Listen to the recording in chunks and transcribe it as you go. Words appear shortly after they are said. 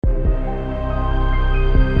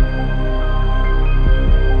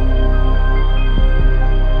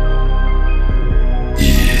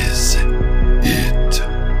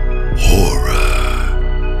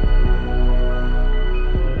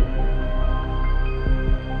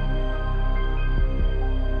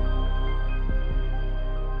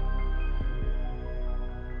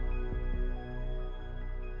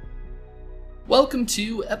welcome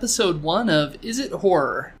to episode 1 of Is It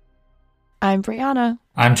Horror? I'm Brianna.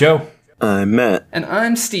 I'm Joe. I'm Matt. And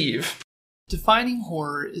I'm Steve. Defining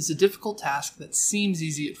horror is a difficult task that seems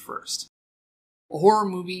easy at first. A horror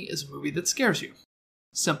movie is a movie that scares you.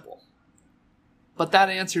 Simple. But that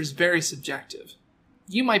answer is very subjective.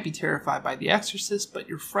 You might be terrified by The Exorcist, but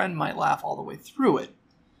your friend might laugh all the way through it.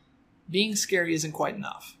 Being scary isn't quite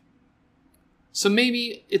enough. So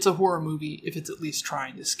maybe it's a horror movie if it's at least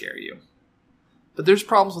trying to scare you. But there's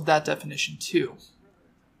problems with that definition too.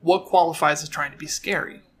 What qualifies as trying to be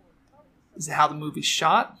scary? Is it how the movie's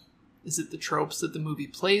shot? Is it the tropes that the movie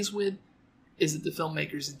plays with? Is it the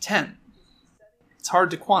filmmaker's intent? It's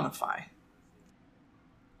hard to quantify.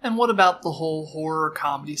 And what about the whole horror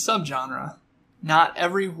comedy subgenre? Not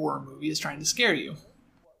every horror movie is trying to scare you.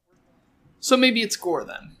 So maybe it's gore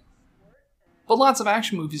then. But lots of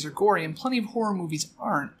action movies are gory and plenty of horror movies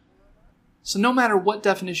aren't. So no matter what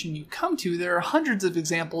definition you come to, there are hundreds of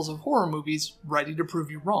examples of horror movies ready to prove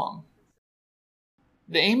you wrong.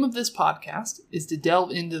 The aim of this podcast is to delve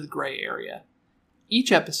into the gray area.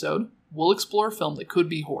 Each episode, we'll explore a film that could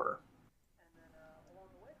be horror.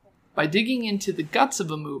 By digging into the guts of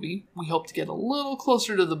a movie, we hope to get a little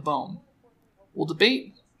closer to the bone. We'll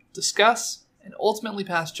debate, discuss, and ultimately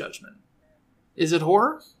pass judgment. Is it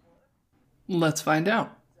horror? Let's find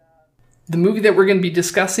out. The movie that we're going to be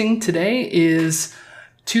discussing today is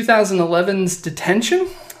 2011's Detention.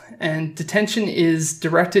 And Detention is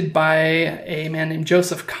directed by a man named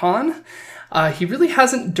Joseph Kahn. He really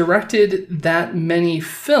hasn't directed that many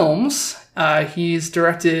films. He's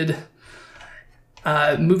directed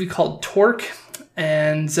a movie called Torque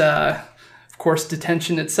and, of course,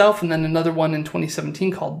 Detention itself, and then another one in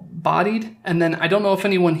 2017 called Bodied. And then I don't know if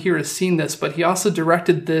anyone here has seen this, but he also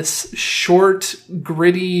directed this short,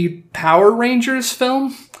 gritty Power Rangers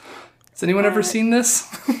film. Has anyone ever seen this?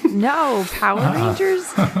 No, Power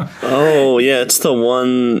Rangers? Oh, yeah, it's the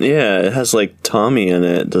one, it has like Tommy in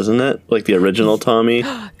it, doesn't it? Like the original Tommy.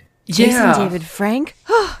 Jason David Frank?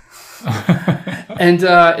 And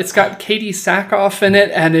it's got Katie Sackhoff in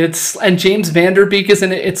it, and James Vanderbeek is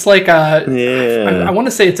in it. It's like I want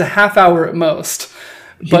to say it's a half hour at most.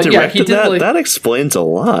 But he did that explains a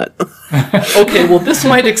lot. Okay, well, this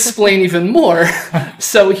might explain even more.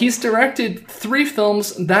 So he's directed 3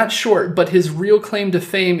 films that short, but his real claim to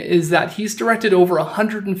fame is that he's directed over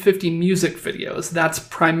 150 music videos. That's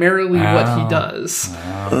primarily what he does.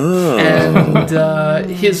 Oh.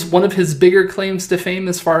 And one of his bigger claims to fame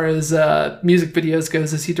as far as music videos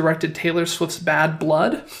goes is he directed Taylor Swift's Bad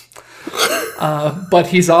Blood. But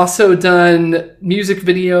he's also done music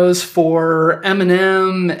videos for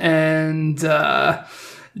Eminem and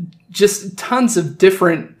just tons of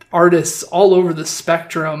different artists all over the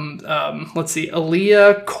spectrum. Let's see,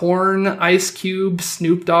 Aaliyah, Korn, Ice Cube,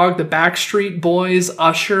 Snoop Dogg, the Backstreet Boys,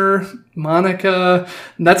 Usher, Monica.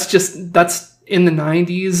 That's in the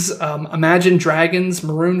 90s. Imagine Dragons,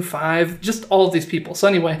 Maroon 5, just all of these people. So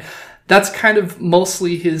anyway, that's kind of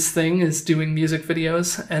mostly his thing, is doing music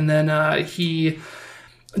videos. And then he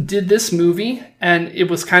did this movie, and it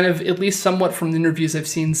was kind of, at least somewhat from the interviews I've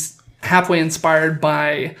seen, halfway inspired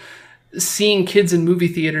by seeing kids in movie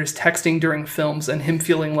theaters texting during films and him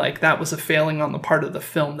feeling like that was a failing on the part of the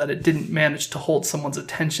film, that it didn't manage to hold someone's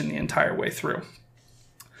attention the entire way through.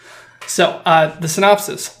 So, the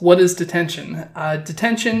synopsis. What is Detention?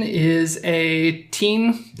 Detention is a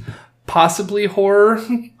teen, possibly horror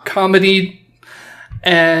comedy,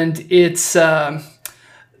 and it's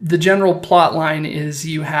the general plot line is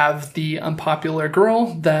you have the unpopular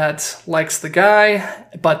girl that likes the guy,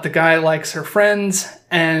 but the guy likes her friends,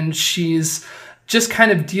 and she's just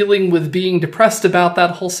kind of dealing with being depressed about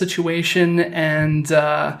that whole situation. And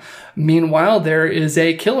meanwhile, there is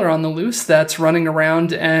a killer on the loose that's running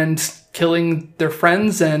around and killing their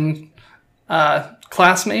friends and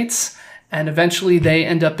classmates. And eventually they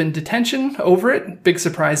end up in detention over it. Big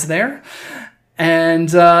surprise there. And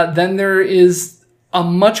then there is a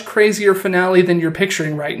much crazier finale than you're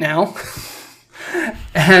picturing right now.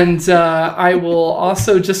 And I will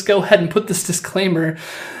also just go ahead and put this disclaimer.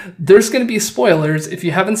 There's going to be spoilers. If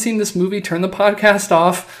you haven't seen this movie, turn the podcast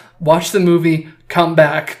off, watch the movie, come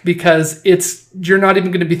back, because you're not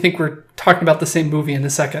even going to think we're talking about the same movie in a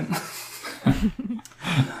second.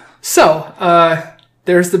 So,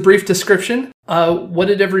 there's the brief description. What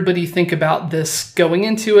did everybody think about this going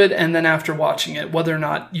into it and then after watching it, whether or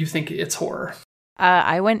not you think it's horror?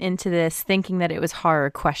 I went into this thinking that it was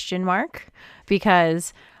horror ?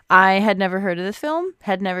 Because I had never heard of the film,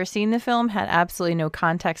 had never seen the film, had absolutely no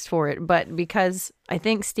context for it. But because I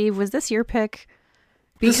think, Steve, was this your pick?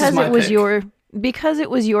 Because it was your because it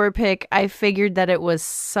was your pick, I figured that it was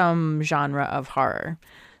some genre of horror.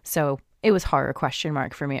 So it was horror ?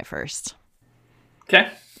 For me at first. Okay.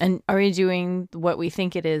 And are we doing what we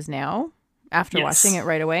think it is now after watching it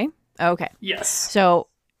right away? Okay. Yes. So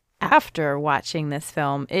after watching this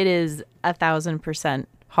film, it is 1,000%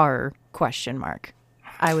 horror ?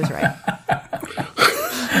 I was right.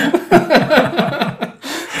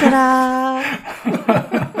 Ta-da!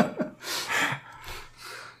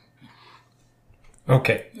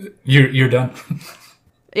 Okay, you're done.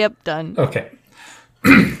 Yep, done. Okay.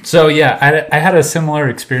 So yeah, I had a similar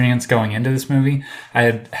experience going into this movie.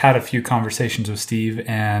 I had a few conversations with Steve,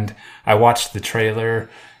 and I watched the trailer,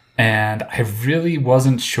 and I really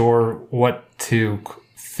wasn't sure what to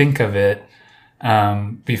think of it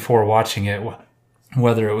before watching it,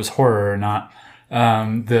 whether it was horror or not.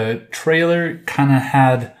 The trailer kind of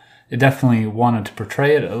had, it definitely wanted to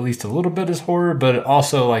portray it at least a little bit as horror, but it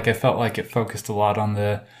also, like, I felt like it focused a lot on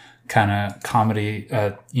the kind of comedy,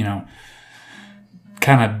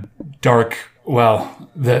 kind of dark,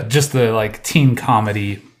 the like teen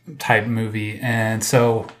comedy type movie. And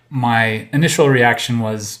so my initial reaction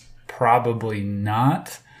was probably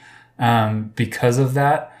not, because of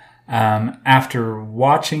that. After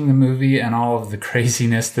watching the movie and all of the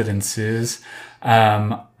craziness that ensues,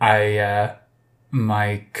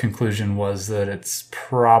 my conclusion was that it's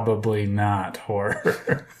probably not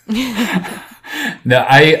horror. No,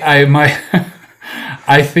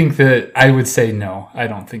 I think that I would say no. I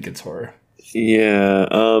don't think it's horror. Yeah.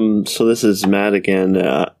 So this is Matt again.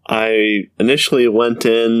 I initially went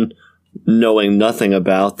in knowing nothing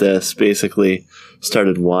about this. Basically,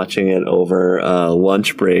 started watching it over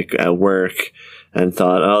lunch break at work, and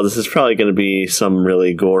thought, "Oh, this is probably going to be some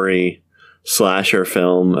really gory slasher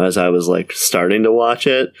film." As I was like starting to watch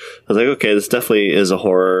it, I was like, "Okay, this definitely is a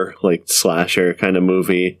horror, like slasher kind of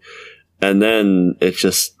movie." And then it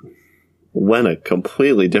just went a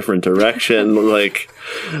completely different direction. Like,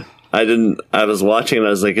 I was watching and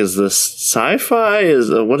I was like, is this sci-fi?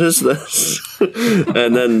 What is this?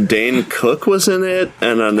 And then Dane Cook was in it,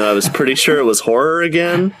 and then I was pretty sure it was horror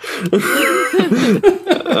again.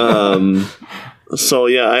 So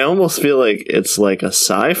yeah, I almost feel like it's like a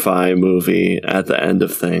sci-fi movie at the end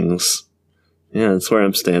of things. Yeah, that's where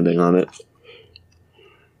I'm standing on it.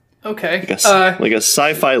 Okay. Like a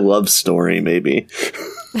sci-fi love story, maybe.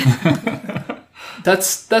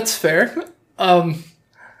 That's fair.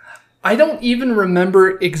 I don't even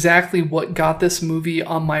remember exactly what got this movie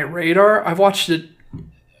on my radar. I've watched it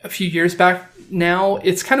a few years back now.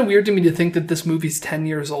 It's kind of weird to me to think that this movie's 10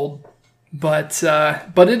 years old, but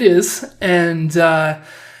it is. And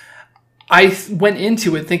I went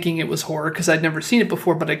into it thinking it was horror because I'd never seen it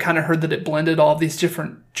before, but I kind of heard that it blended all these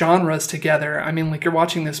different genres together. I mean, like, you're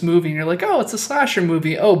watching this movie and you're like, oh, it's a slasher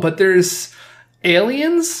movie. Oh, but there's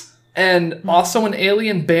aliens and also an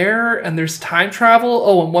alien bear, and there's time travel.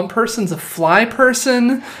 Oh, and one person's a fly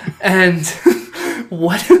person. And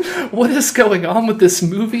what is going on with this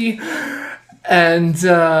movie? And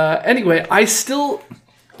anyway,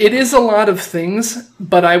 it is a lot of things,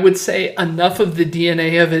 but I would say enough of the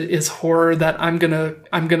DNA of it is horror that I'm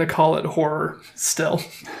gonna call it horror still.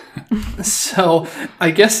 So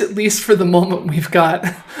I guess at least for the moment we've got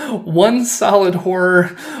one solid horror,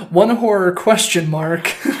 one horror ?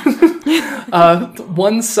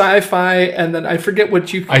 One sci-fi, and then I forget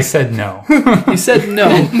what you. I said no. You said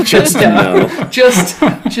no. Just no.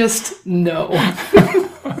 Just no.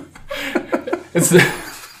 It's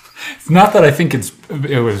not that I think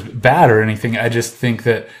it was bad or anything. I just think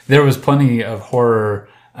that there was plenty of horror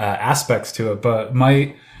aspects to it. But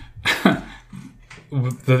I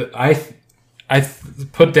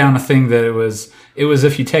put down a thing that it was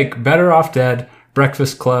if you take Better Off Dead,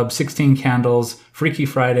 Breakfast Club, 16 Candles, Freaky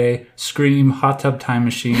Friday, Scream, Hot Tub Time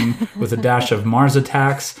Machine, with a dash of Mars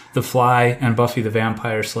Attacks, The Fly, and Buffy the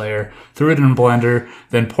Vampire Slayer, threw it in a blender,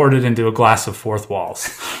 then poured it into a glass of Fourth Walls.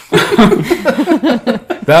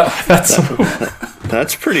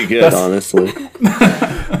 That's pretty good, honestly.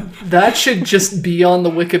 That should just be on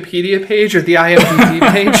the Wikipedia page or the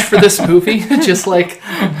IMDb page for this movie. Just like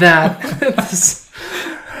that.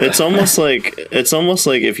 It's almost like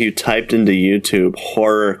if you typed into YouTube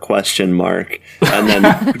horror ? And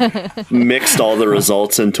then mixed all the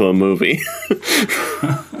results into a movie.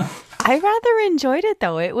 I rather enjoyed it,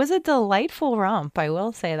 though. It was a delightful romp, I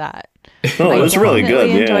will say that. Oh, it was really good.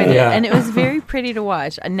 Enjoyed it. Yeah. And it was very pretty to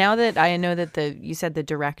watch. Now that I know that you said the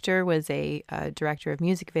director was a director of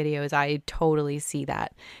music videos, I totally see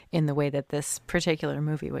that in the way that this particular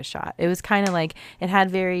movie was shot. It was kind of like, it had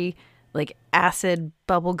very like acid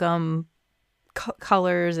bubblegum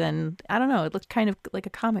colors, and I don't know, it looked kind of like a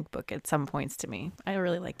comic book at some points to me. I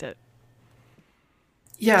really liked it.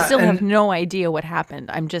 Yeah, I still have no idea what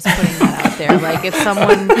happened. I'm just putting that out there. Like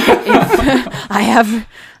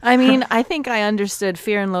I think I understood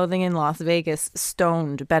Fear and Loathing in Las Vegas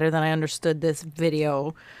stoned better than I understood this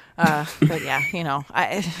video. But yeah,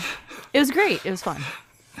 it was great. It was fun.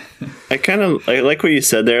 I like what you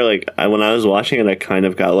said there. Like when I was watching it, I kind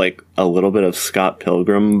of got like a little bit of Scott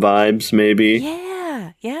Pilgrim vibes, maybe.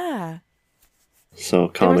 Yeah. So There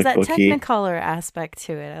comic was that booky Technicolor aspect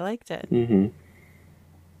to it. I liked it. Mm-hmm.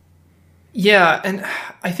 Yeah, and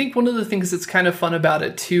I think one of the things that's kind of fun about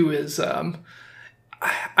it too is,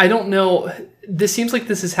 I don't know, this seems like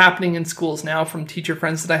this is happening in schools now from teacher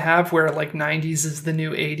friends that I have, where like 90s is the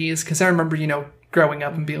new 80s. Because I remember, growing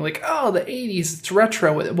up and being like, oh, the 80s, it's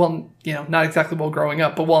retro. Well, not exactly while growing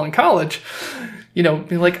up, but while in college,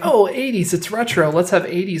 being like, oh, 80s, it's retro. Let's have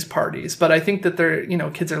 80s parties. But I think that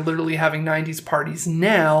kids are literally having 90s parties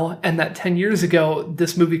now. And that 10 years ago,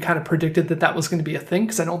 this movie kind of predicted that was going to be a thing,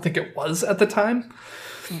 because I don't think it was at the time.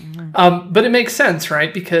 Mm-hmm. But it makes sense,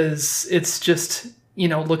 right? Because it's just,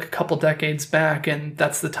 look a couple decades back, and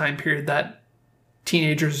that's the time period that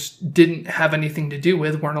teenagers didn't have anything to do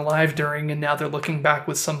with, weren't alive during, and now they're looking back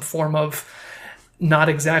with some form of not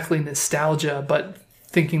exactly nostalgia, but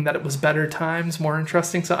thinking that it was better times, more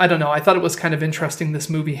interesting. So I don't know. I thought it was kind of interesting,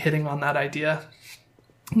 this movie hitting on that idea.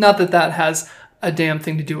 Not that has a damn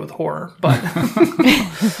thing to do with horror, but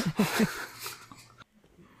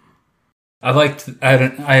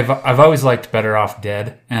I've always liked Better Off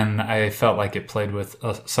Dead, and I felt like it played with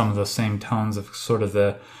some of the same tones of sort of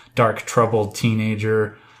the dark, troubled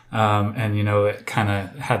teenager. And it kind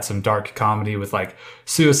of had some dark comedy with like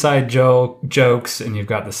suicide jokes, and you've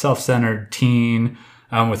got the self-centered teen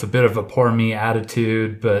with a bit of a poor me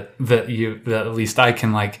attitude, but that at least I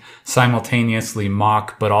can like simultaneously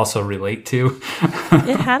mock but also relate to.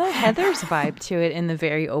 It had a Heathers vibe to it in the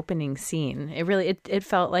very opening scene. It really it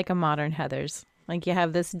felt like a modern Heathers. Like you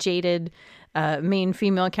have this jaded main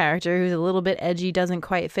female character who's a little bit edgy, doesn't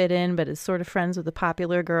quite fit in, but is sort of friends with a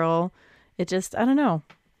popular girl. It just, I don't know.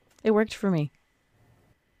 It worked for me.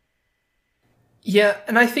 Yeah,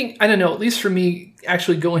 and I think, I don't know, at least for me,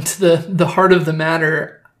 actually going to the heart of the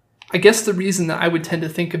matter, I guess the reason that I would tend to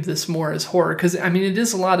think of this more as horror, because, I mean, it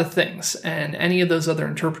is a lot of things, and any of those other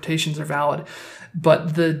interpretations are valid,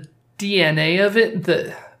 but the DNA of it,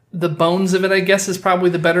 the bones of it, I guess is probably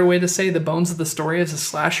the better way to say, the bones of the story is a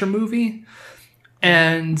slasher movie,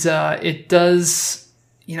 and it does,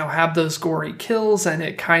 have those gory kills, and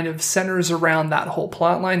it kind of centers around that whole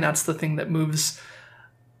plot line. That's the thing that moves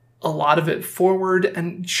a lot of it forward.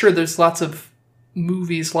 And sure, there's lots of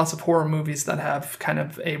horror movies that have kind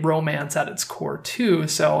of a romance at its core too.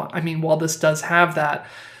 So, I mean, while this does have that,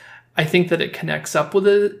 I think that it connects up with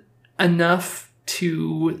it enough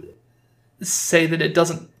to say that it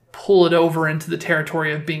doesn't pull it over into the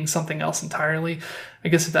territory of being something else entirely. I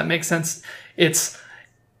guess if that makes sense, it's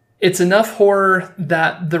enough horror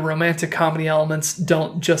that the romantic comedy elements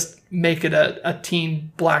don't just make it a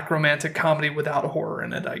teen black romantic comedy without horror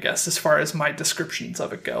in it, I guess, as far as my descriptions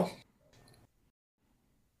of it go.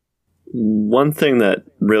 One thing that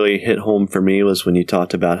really hit home for me was when you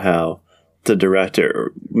talked about how the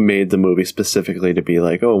director made the movie specifically to be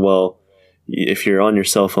like, oh, well, if you're on your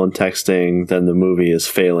cell phone texting, then the movie is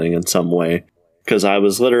failing in some way. Because I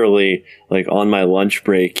was literally like on my lunch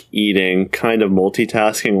break eating, kind of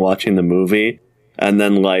multitasking, watching the movie. And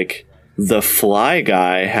then like the Fly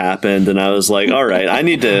guy happened, and I was like, all right,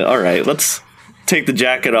 let's take the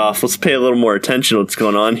jacket off. Let's pay a little more attention to what's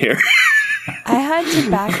going on here. I had to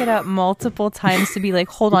back it up multiple times to be like,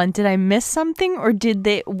 hold on, did I miss something? Or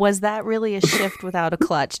was that really a shift without a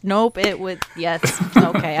clutch? Nope, yes.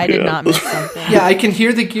 Okay, I did not miss something. Yeah, I can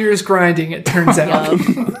hear the gears grinding, it turns out.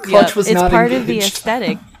 Clutch was not engaged. It's part of the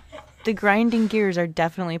aesthetic. The grinding gears are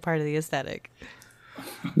definitely part of the aesthetic.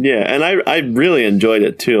 Yeah, and I really enjoyed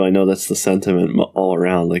it too. I know that's the sentiment all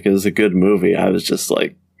around. Like, it was a good movie. I was just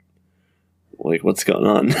like what's going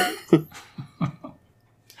on?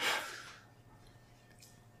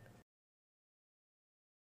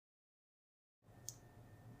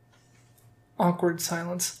 Awkward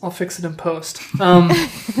silence. I'll fix it in post. I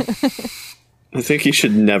think you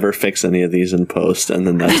should never fix any of these in post, and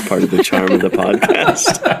then that's part of the charm of the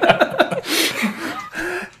podcast.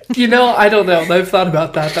 I don't know. I've thought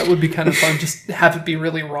about that. That would be kind of fun. Just have it be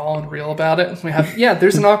really raw and real about it.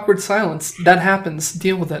 There's an awkward silence. That happens.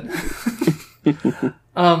 Deal with it.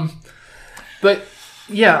 But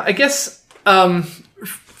yeah, I guess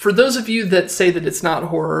for those of you that say that it's not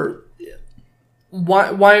horror,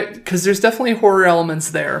 why? Because there's definitely horror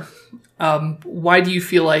elements there. Why do you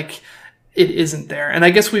feel like it isn't there? And I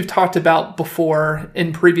guess we've talked about before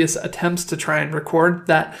in previous attempts to try and record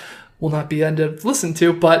that will not be end to listen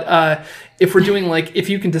to, but if we're doing like, if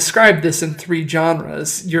you can describe this in 3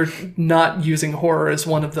 genres, you're not using horror as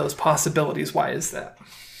one of those possibilities. Why is that?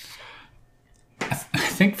 I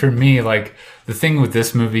think for me, like, the thing with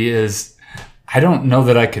this movie is I don't know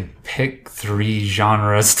that I could pick 3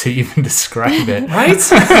 genres to even describe it. Right?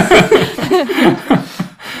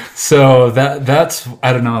 So that's,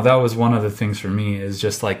 I don't know, that was one of the things for me, is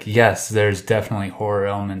just like, yes, there's definitely horror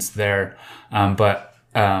elements there, but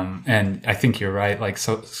and I think you're right, like,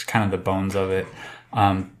 so it's kind of the bones of it.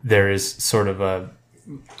 There is sort of a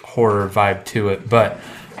horror vibe to it, but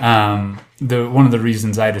one of the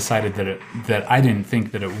reasons I decided that I didn't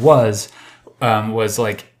think that it was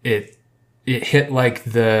like it hit like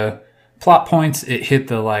the plot points, it hit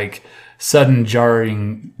the like sudden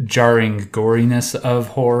jarring goriness of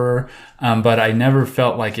horror, but I never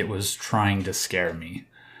felt like it was trying to scare me,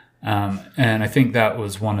 and I think that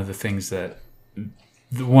was one of the things that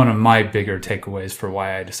one of my bigger takeaways for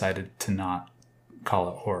why I decided to not call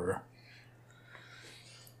it horror.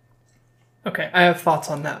 Okay, I have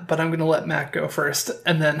thoughts on that, but I'm going to let Matt go first,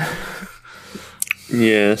 and then...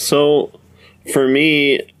 Yeah, so for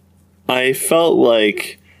me, I felt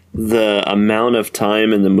like the amount of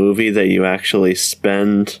time in the movie that you actually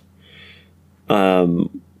spend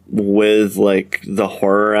with, like, the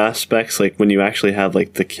horror aspects, like when you actually have,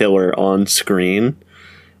 like, the killer on screen,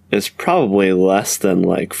 is probably less than,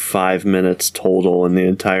 like, 5 minutes total in the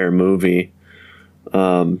entire movie,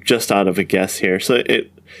 just out of a guess here. So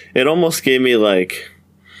it almost gave me, like,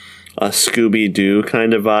 a Scooby-Doo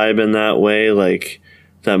kind of vibe in that way, like,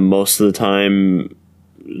 that most of the time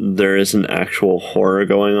there isn't actual horror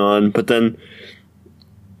going on. But then,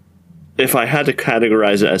 if I had to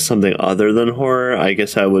categorize it as something other than horror, I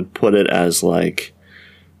guess I would put it as, like,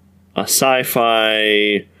 a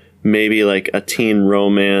sci-fi, maybe, like, a teen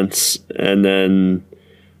romance, and then,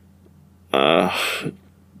 I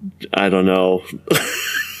don't know.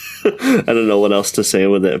 I don't know what else to say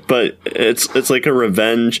with it, but it's like a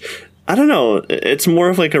revenge. I don't know. It's more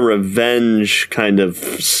of like a revenge kind of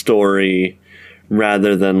story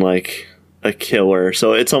rather than like a killer.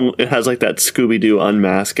 So it has like that Scooby-Doo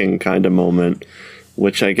unmasking kind of moment,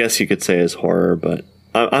 which I guess you could say is horror, but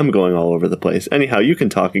I'm going all over the place. Anyhow, you can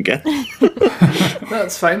talk again.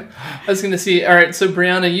 That's fine. I was going to see. All right, so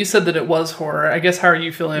Brianna, you said that it was horror. I guess how are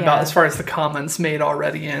you feeling about as far as the comments made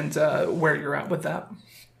already and where you're at with that?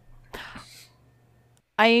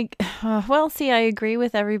 I agree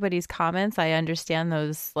with everybody's comments. I understand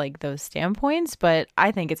those standpoints, but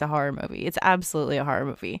I think it's a horror movie. It's absolutely a horror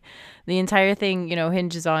movie. The entire thing,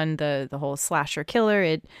 hinges on the whole slasher killer.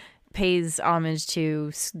 It pays homage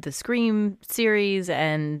to the Scream series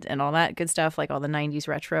and all that good stuff, like all the 90s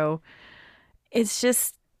retro.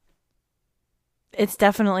 It's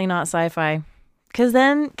definitely not sci-fi. Cause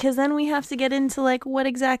then we have to get into like, what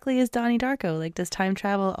exactly is Donnie Darko? Like, does time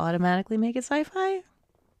travel automatically make it sci-fi?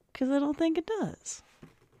 Because I don't think it does.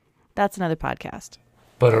 That's another podcast.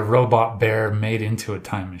 But a robot bear made into a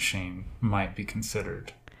time machine might be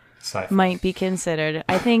considered sci-fi. Might be considered.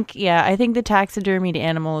 I think the taxidermied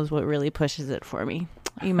animal is what really pushes it for me.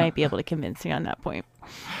 You might be able to convince me on that point.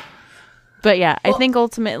 But yeah, I think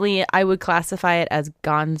ultimately I would classify it as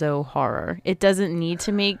gonzo horror. It doesn't need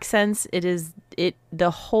to make sense.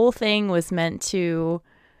 The whole thing was meant to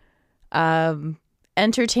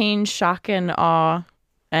entertain, shock, and awe,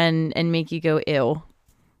 and make you go ill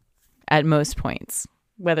at most points,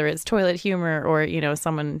 whether it's toilet humor or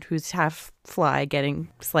someone who's half fly getting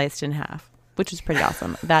sliced in half, which is pretty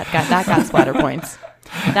awesome. That got splatter points.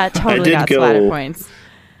 That totally got splatter points.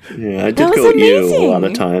 Yeah, I did go ew a lot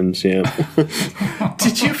of times, yeah.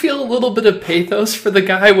 Did you feel a little bit of pathos for the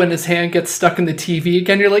guy when his hand gets stuck in the TV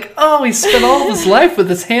again? You're like, oh, he spent all of his life with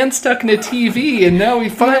his hand stuck in a TV, and now he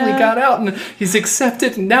finally got out, and he's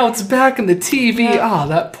accepted, and now it's back in the TV. Ah,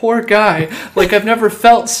 that poor guy. Like, I've never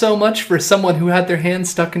felt so much for someone who had their hand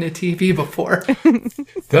stuck in a TV before.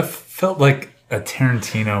 That felt like a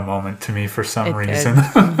Tarantino moment to me for some reason.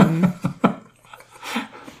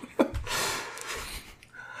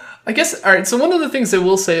 I guess, all right, so one of the things I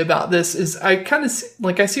will say about this is I kind of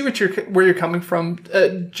I see where you're coming from,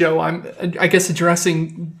 Joe. I guess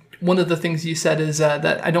addressing one of the things you said is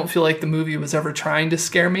that I don't feel like the movie was ever trying to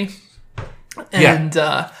scare me. And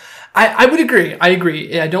I would agree. I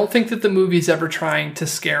agree. I don't think that the movie's ever trying to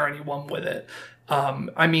scare anyone with it.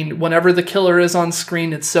 I mean, whenever the killer is on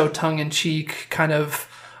screen, it's so tongue-in-cheek, kind of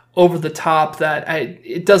over the top that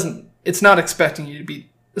it's not expecting you to be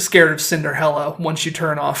scared of Cinderella once you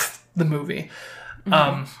turn off the movie.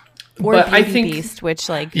 Mm-hmm. Or but Beauty I think Beast, which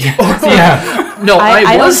like Yeah. no,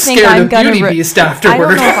 I don't was think scared I'm of gonna Beauty re- Beast I don't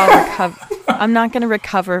afterward. know if I'll recover. I'm not going to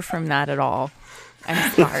recover from that at all.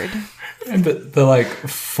 I'm scarred. And the like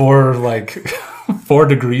 4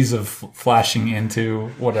 degrees of flashing into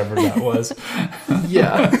whatever that was.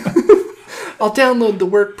 Yeah. I'll download the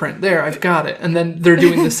work print. There, I've got it. And then they're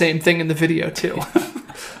doing the same thing in the video too.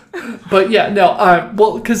 But yeah, no.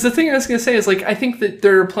 Well, because the thing I was going to say is like I think that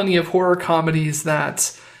there are plenty of horror comedies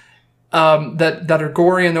that are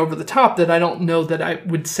gory and over the top that I don't know that I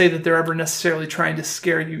would say that they're ever necessarily trying to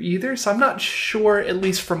scare you either. So I'm not sure, at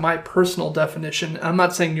least from my personal definition, I'm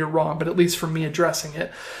not saying you're wrong, but at least for me addressing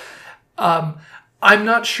it, I'm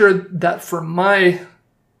not sure that for my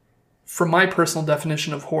personal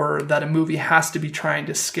definition of horror that a movie has to be trying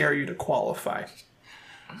to scare you to qualify.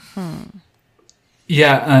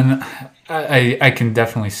 Yeah, and I can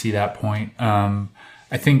definitely see that point.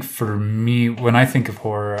 I think for me, when I think of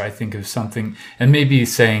horror, I think of something, and maybe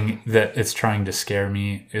saying that it's trying to scare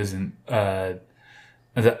me isn't,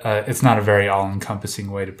 it's not a very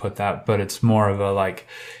all-encompassing way to put that, but it's more of a like,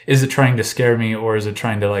 is it trying to scare me, or is it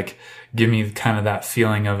trying to like give me kind of that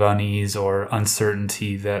feeling of unease or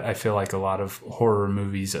uncertainty that I feel like a lot of horror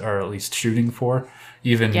movies are at least shooting for?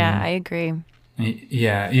 Even Yeah, I agree.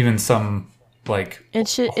 Yeah, even some like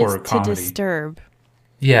horror it's comedy. to disturb.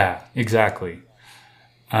 Yeah, exactly.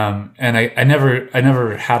 And I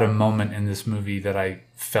never had a moment in this movie that I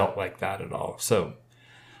felt like that at all. So,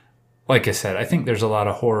 like I said, I think there's a lot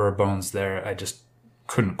of horror bones there. I just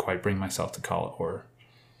couldn't quite bring myself to call it horror.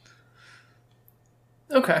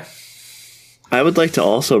 Okay. I would like to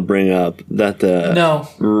also bring up that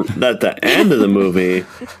the end of the movie.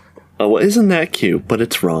 Oh, well, isn't that cute? But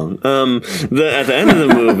it's wrong. At the end of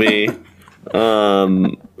the movie,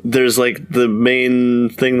 there's like the main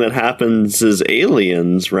thing that happens is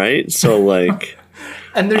aliens, right? So like,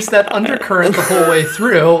 and there's that undercurrent the whole way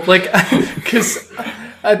through, like, because,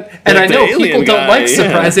 and Like I the know alien people don't guy, like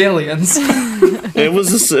surprise aliens. it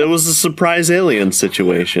was a surprise alien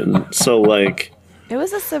situation. So like, It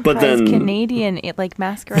was a surprise then- Canadian, like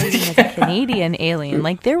masquerading as a Canadian alien.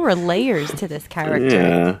 Like there were layers to this character.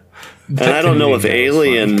 yeah. And I don't know if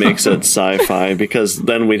Alien makes it sci-fi, because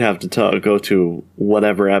then we'd have to go to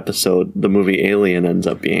whatever episode the movie Alien ends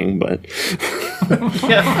up being. But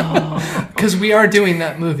Yeah, because we are doing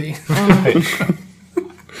that movie.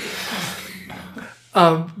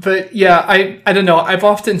 But yeah, I don't know. I've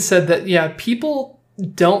often said that, yeah, people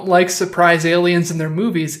don't like surprise aliens in their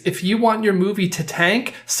movies. If you want your movie to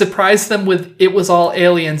tank, surprise them with "it was all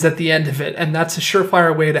aliens" at the end of it, and that's a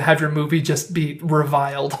surefire way to have your movie just be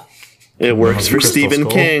reviled. it works for Crystal Stephen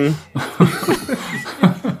Skull. King.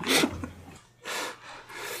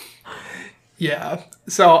 Yeah.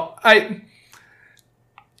 So and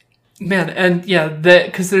yeah,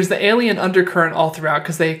 because there's the alien undercurrent all throughout,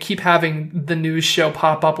 because they keep having the news show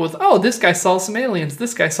pop up with, oh, this guy saw some aliens,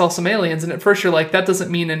 this guy saw some aliens, and at first you're like, that doesn't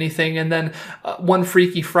mean anything, and then one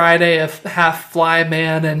Freaky Friday, a half fly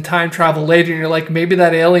man, and time travel later, and you're like, maybe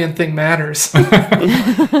that alien thing matters.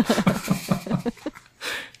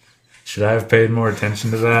 Should I have paid more attention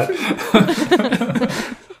to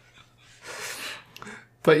that?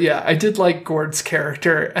 But yeah, I did like Gord's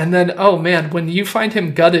character. And then, oh man, when you find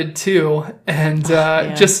him gutted too, and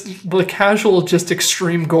just the casual, just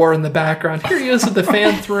extreme gore in the background. Here he is with the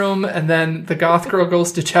fan through him, and then the goth girl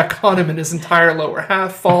goes to check on him, and his entire lower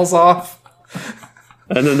half falls off.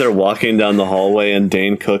 And then they're walking down the hallway, and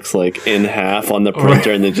Dane Cook's like in half on the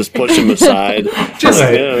printer, and they just push him aside.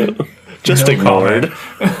 Just ignored.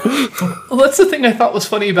 Well, that's the thing I thought was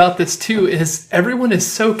funny about this too, is everyone is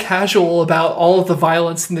so casual about all of the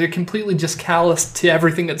violence, and they're completely just calloused to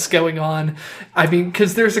everything that's going on. I mean,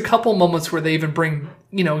 because there's a couple moments where they even bring,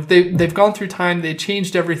 they've gone through time, they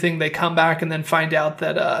changed everything, they come back and then find out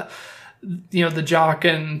that, the jock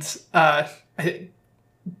and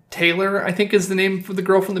Taylor, I think is the name for the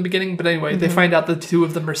girl from the beginning. But anyway, they find out the two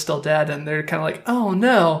of them are still dead, and they're kind of like, oh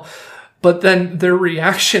no. But then their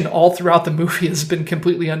reaction all throughout the movie has been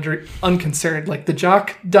completely unconcerned. Like, the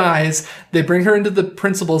jock dies, they bring her into the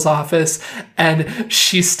principal's office, and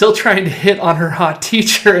she's still trying to hit on her hot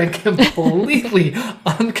teacher and completely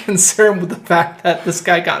unconcerned with the fact that this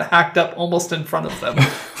guy got hacked up almost in front of them.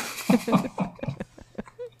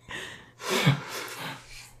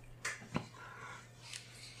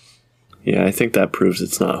 Yeah, I think that proves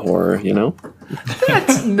it's not horror, No. We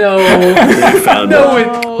found No,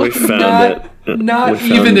 it. We found not it. Not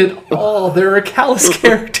we even found- at all. There are callous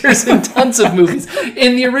characters in tons of movies.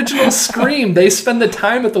 In the original Scream, they spend the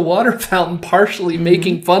time at the water fountain partially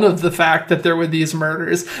making fun of the fact that there were these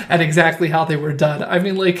murders and exactly how they were done. I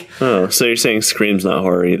mean, like... Oh, so you're saying Scream's not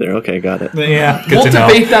horror either. Okay, got it. Yeah, good We'll to know.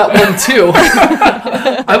 debate that one, too.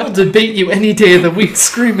 I will debate you any day of the week.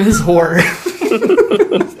 Scream is horror.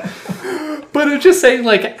 But I'm just saying,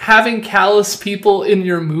 like, having callous people in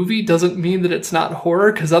your movie doesn't mean that it's not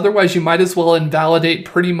horror, because otherwise you might as well invalidate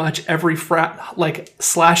pretty much every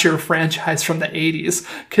slasher franchise from the 80s.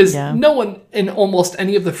 Because no one in almost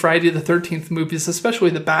any of the Friday the 13th movies, especially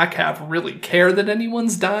the back half, really care that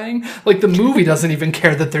anyone's dying. Like, the movie doesn't even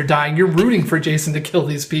care that they're dying. You're rooting for Jason to kill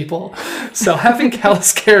these people. So having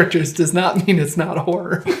callous characters does not mean it's not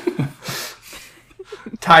horror.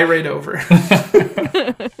 Tirade over.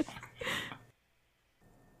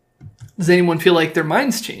 Does anyone feel like their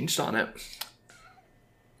minds changed on it?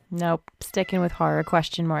 Nope. Sticking with horror,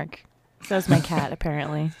 question mark. So's my cat,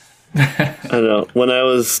 apparently. I don't know. When I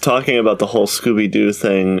was talking about the whole Scooby-Doo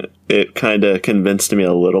thing, it kind of convinced me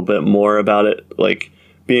a little bit more about it, like,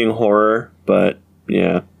 being horror, but,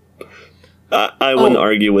 yeah. I wouldn't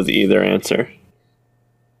argue with either answer.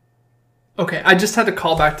 Okay, I just had to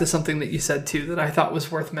call back to something that you said, too, that I thought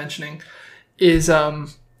was worth mentioning, is,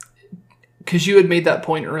 because you had made that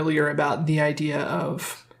point earlier about the idea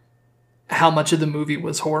of how much of the movie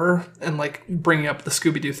was horror, and like bringing up the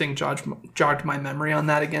Scooby-Doo thing jogged my memory on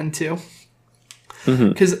that again too.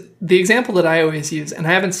 Because the example that I always use, and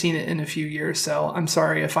I haven't seen it in a few years, so I'm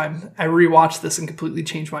sorry if I rewatched this and completely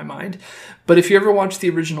changed my mind. But if you ever watch the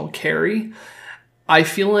original Carrie, I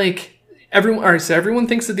feel like everyone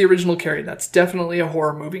thinks that the original Carrie, that's definitely a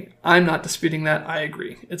horror movie. I'm not disputing that. I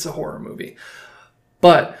agree. It's a horror movie.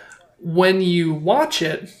 But when you watch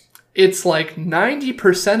it, it's like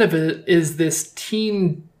 90% of it is this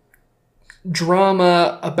teen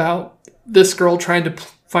drama about this girl trying to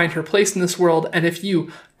find her place in this world. And if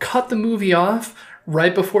you cut the movie off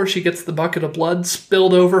right before she gets the bucket of blood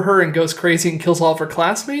spilled over her and goes crazy and kills all of her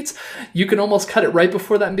classmates, you can almost cut it right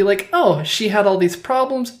before that and be like, oh, she had all these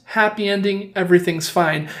problems, happy ending, everything's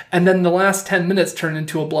fine. And then the last 10 minutes turn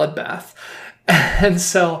into a bloodbath. And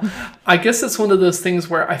so I guess it's one of those things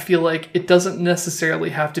where I feel like it doesn't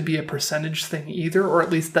necessarily have to be a percentage thing either, or at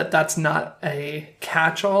least that's not a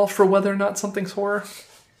catch-all for whether or not something's horror.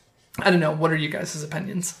 I don't know. What are you guys'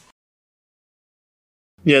 opinions?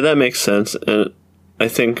 Yeah, that makes sense. And I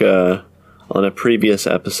think on a previous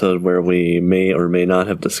episode where we may or may not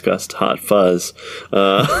have discussed Hot Fuzz,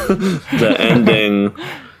 the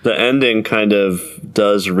ending kind of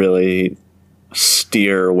does really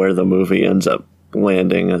steer where the movie ends up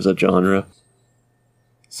landing as a genre.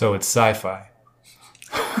 So it's sci-fi.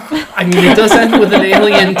 I mean, it does end with an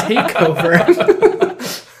alien takeover.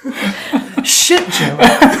 Shit, Joe.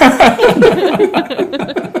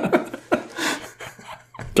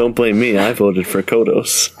 Don't blame me, I voted for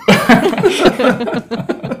Kodos.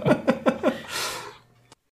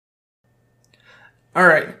 All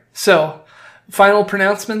right, so final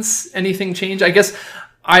pronouncements. Anything change? I guess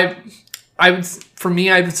I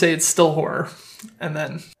would say it's still horror, and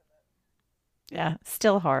then Yeah,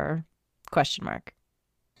 still horror, question mark.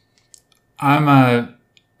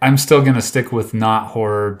 I'm still gonna stick with not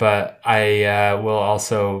horror, but I will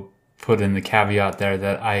also put in the caveat there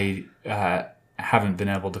that I haven't been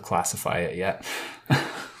able to classify it yet.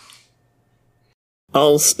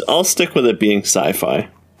 I'll stick with it being sci-fi.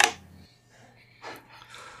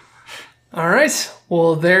 all right.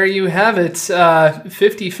 Well, there you have it.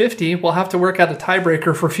 50-50. We'll have to work out a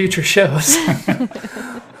tiebreaker for future shows.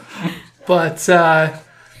 But all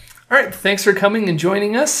right. Thanks for coming and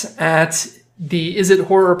joining us at the Is It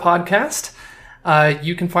Horror podcast.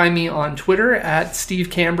 You can find me on Twitter at Steve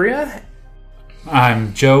Cambria.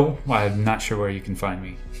 I'm Joe. I'm not sure where you can find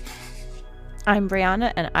me. I'm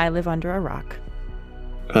Brianna, and I live under a rock.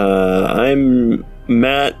 I'm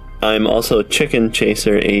Matt. I'm also Chicken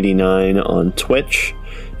Chaser 89 on Twitch.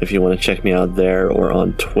 If you want to check me out there, or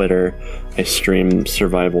on Twitter, I stream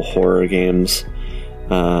survival horror games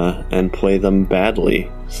and play them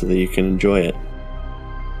badly so that you can enjoy it.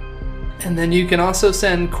 And then you can also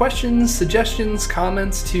send questions, suggestions,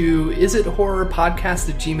 comments to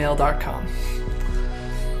isithorrorpodcast@gmail.com.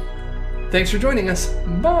 Thanks for joining us.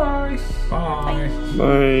 Bye. Bye.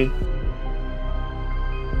 Bye.